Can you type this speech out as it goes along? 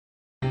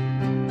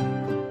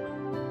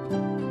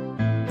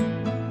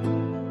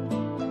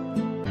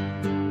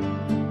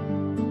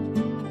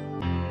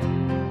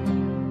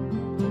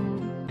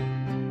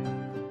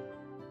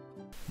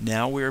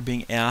Now we are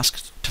being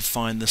asked to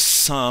find the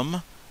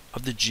sum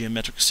of the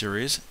geometric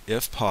series,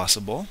 if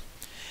possible.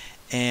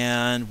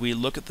 And we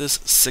look at this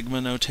sigma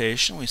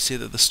notation. We see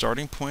that the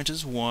starting point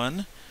is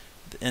 1,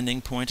 the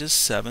ending point is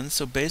 7.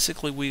 So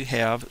basically we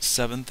have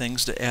 7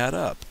 things to add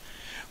up.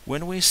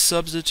 When we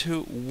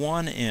substitute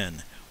 1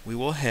 in, we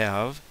will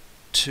have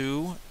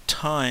 2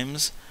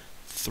 times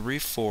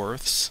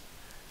 3/4,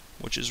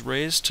 which is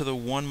raised to the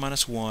 1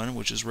 minus 1,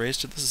 which is raised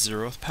to the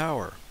 0th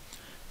power,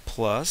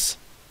 plus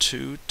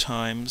 2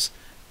 times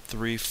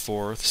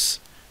 3/4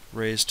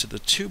 raised to the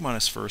 2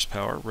 minus 1st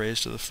power,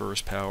 raised to the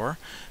 1st power,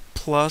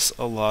 plus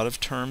a lot of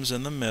terms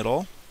in the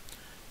middle,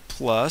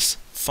 plus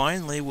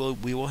finally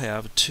we will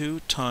have 2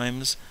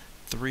 times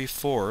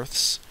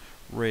 3/4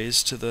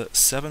 raised to the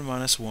 7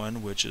 minus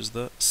 1, which is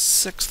the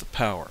 6th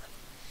power.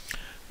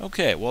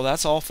 Okay, well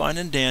that's all fine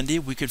and dandy.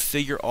 We could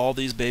figure all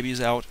these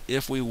babies out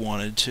if we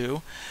wanted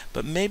to,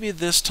 but maybe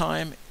this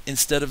time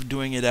instead of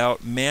doing it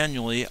out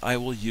manually, I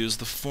will use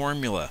the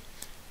formula.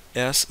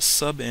 S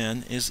sub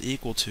n is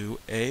equal to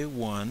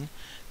a1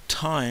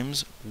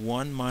 times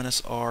 1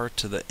 minus r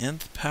to the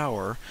nth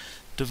power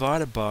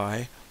divided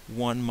by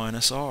 1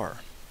 minus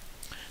r.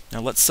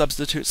 Now let's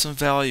substitute some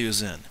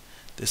values in.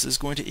 This is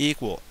going to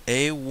equal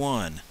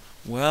a1.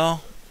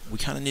 Well, we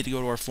kind of need to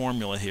go to our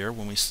formula here.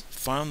 When we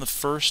find the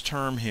first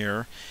term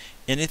here,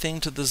 anything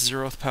to the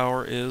 0th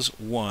power is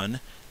 1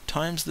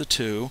 times the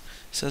 2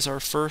 says our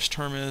first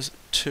term is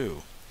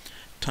 2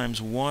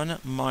 times 1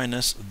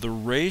 minus the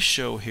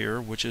ratio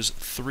here, which is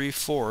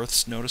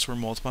 3/4. Notice we're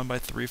multiplying by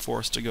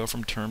 3/4 to go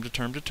from term to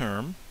term to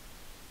term,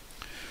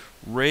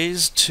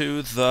 raised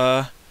to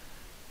the,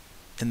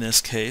 in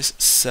this case,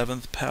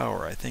 7th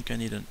power. I think I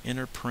need an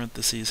inner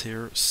parentheses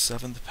here,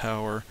 7th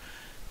power,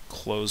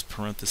 close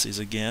parentheses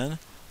again,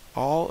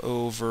 all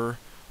over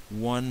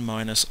 1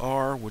 minus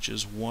r, which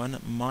is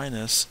 1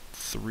 minus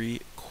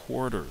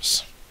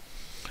 3/4.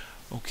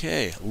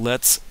 Okay,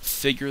 let's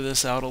figure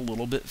this out a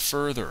little bit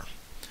further.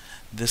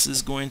 This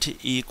is going to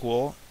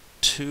equal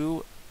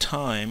 2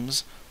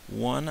 times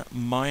 1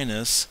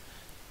 minus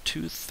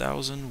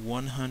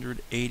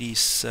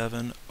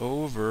 2,187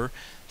 over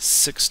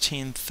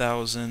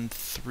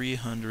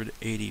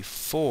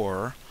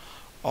 16,384,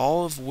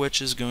 all of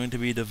which is going to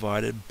be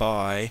divided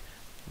by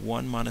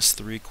 1 minus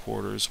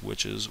 3/4,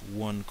 which is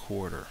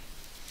 1/4.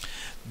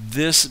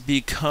 This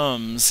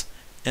becomes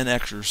an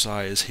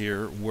exercise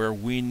here where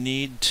we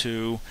need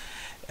to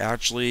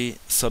actually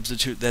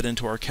substitute that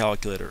into our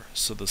calculator.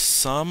 So the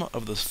sum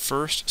of the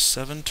first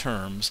 7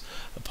 terms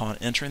upon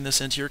entering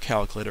this into your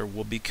calculator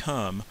will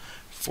become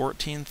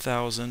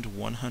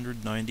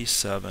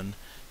 14,197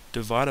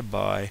 divided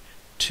by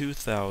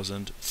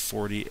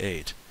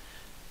 2,048.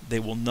 They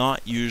will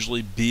not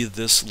usually be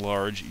this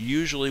large.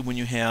 Usually when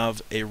you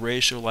have a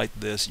ratio like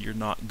this, you're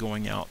not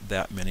going out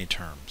that many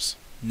terms.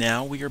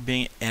 Now we are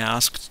being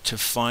asked to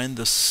find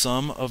the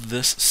sum of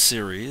this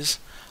series.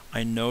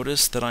 I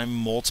notice that I'm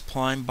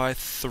multiplying by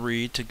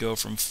 3 to go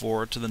from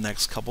 4 to the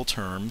next couple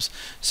terms,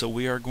 so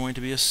we are going to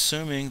be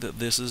assuming that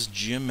this is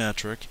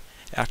geometric.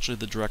 Actually,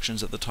 the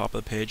directions at the top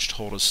of the page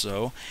told us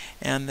so,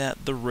 and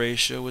that the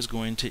ratio is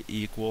going to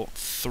equal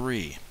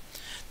 3.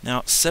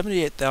 Now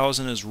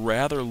 78,000 is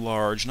rather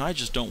large, and I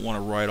just don't want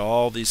to write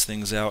all these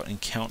things out and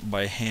count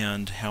by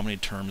hand how many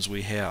terms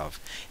we have,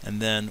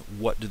 and then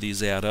what do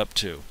these add up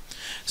to.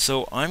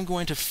 So I'm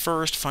going to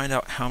first find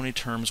out how many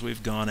terms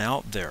we've gone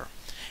out there.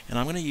 And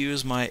I'm going to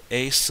use my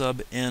a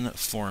sub n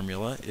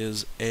formula,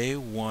 is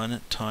a1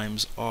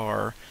 times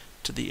r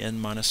to the n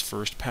minus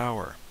 1st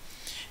power.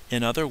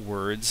 In other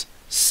words,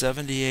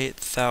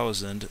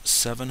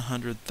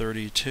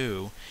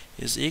 78,732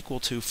 is equal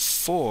to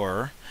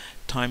 4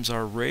 times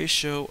our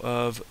ratio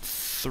of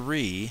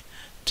 3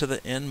 to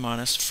the n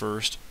minus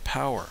 1st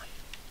power.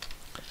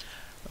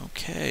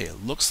 Okay,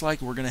 looks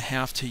like we're going to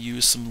have to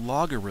use some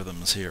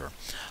logarithms here.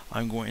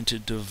 I'm going to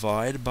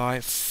divide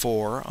by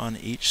 4 on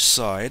each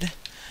side.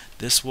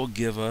 This will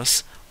give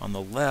us, on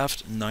the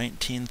left,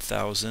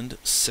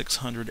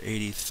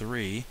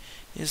 19,683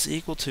 is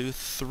equal to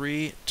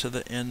 3 to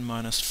the n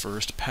minus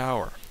 1st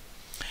power.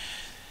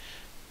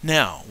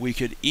 Now, we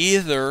could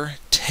either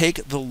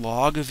take the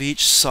log of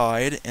each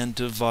side and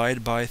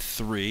divide by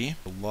 3.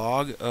 The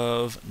log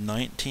of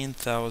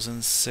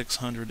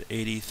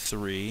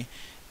 19,683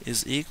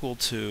 is equal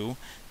to,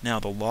 now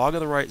the log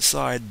of the right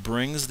side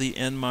brings the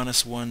n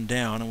minus 1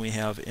 down, and we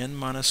have n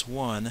minus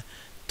 1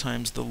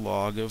 times the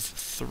log of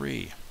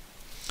 3.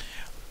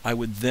 I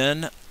would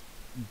then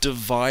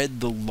divide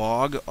the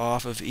log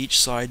off of each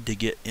side to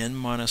get n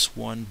minus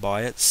 1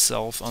 by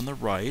itself on the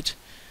right.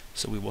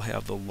 So we will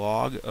have the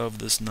log of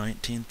this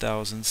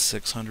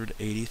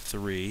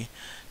 19,683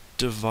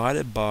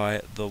 divided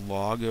by the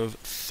log of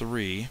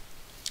 3,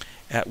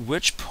 at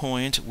which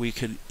point we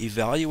could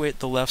evaluate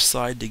the left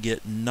side to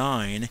get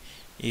 9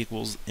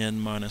 equals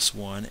n minus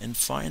 1 and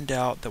find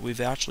out that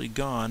we've actually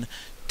gone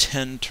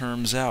 10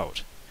 terms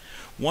out.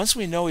 Once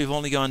we know we've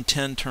only gone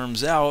 10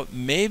 terms out,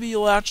 maybe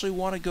you'll actually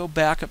want to go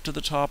back up to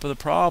the top of the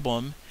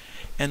problem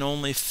and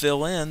only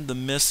fill in the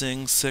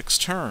missing 6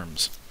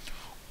 terms.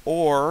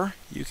 Or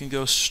you can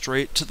go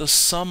straight to the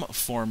sum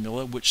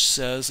formula, which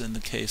says, in the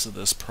case of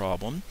this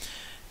problem,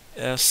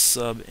 S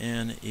sub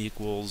n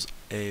equals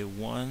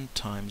a1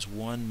 times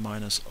 1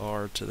 minus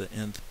r to the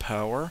nth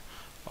power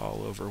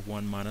all over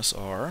 1 minus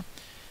r.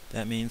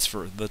 That means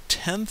for the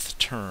 10th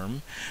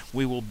term,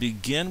 we will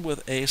begin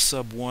with a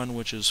sub 1,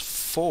 which is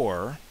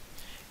 4,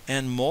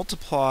 and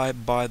multiply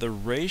by the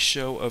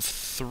ratio of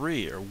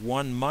 3, or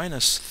 1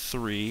 minus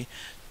 3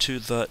 to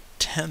the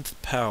 10th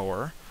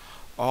power,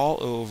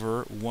 all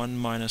over 1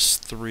 minus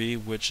 3,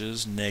 which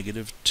is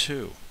negative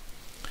 2.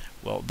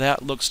 Well,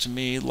 that looks to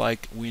me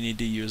like we need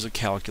to use a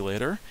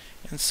calculator,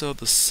 and so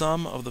the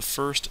sum of the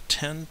first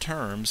 10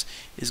 terms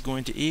is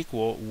going to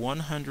equal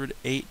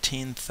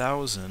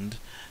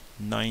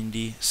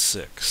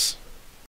 118,096.